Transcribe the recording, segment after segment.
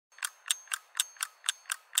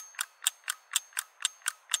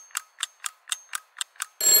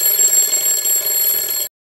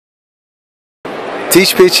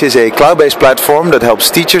TeachPitch is a cloud-based platform that helps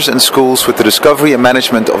teachers and schools with the discovery and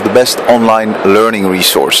management of the best online learning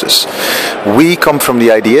resources. We come from the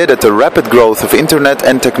idea that the rapid growth of internet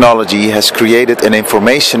and technology has created an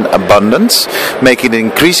information abundance, making it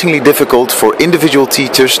increasingly difficult for individual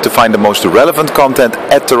teachers to find the most relevant content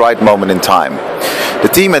at the right moment in time. The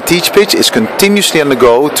team at TeachPitch is continuously on the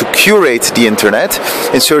go to curate the internet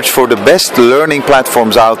in search for the best learning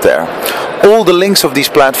platforms out there. All the links of these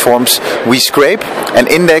platforms we scrape and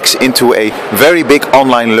index into a very big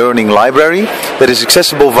online learning library that is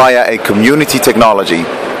accessible via a community technology.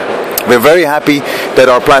 We're very happy that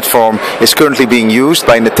our platform is currently being used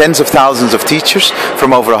by the tens of thousands of teachers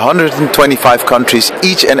from over 125 countries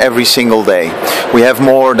each and every single day. We have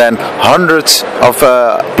more than hundreds of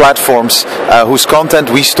platforms whose content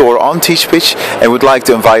we store on TeachPitch, and would like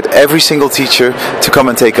to invite every single teacher to come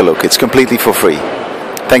and take a look. It's completely for free.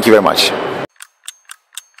 Thank you very much.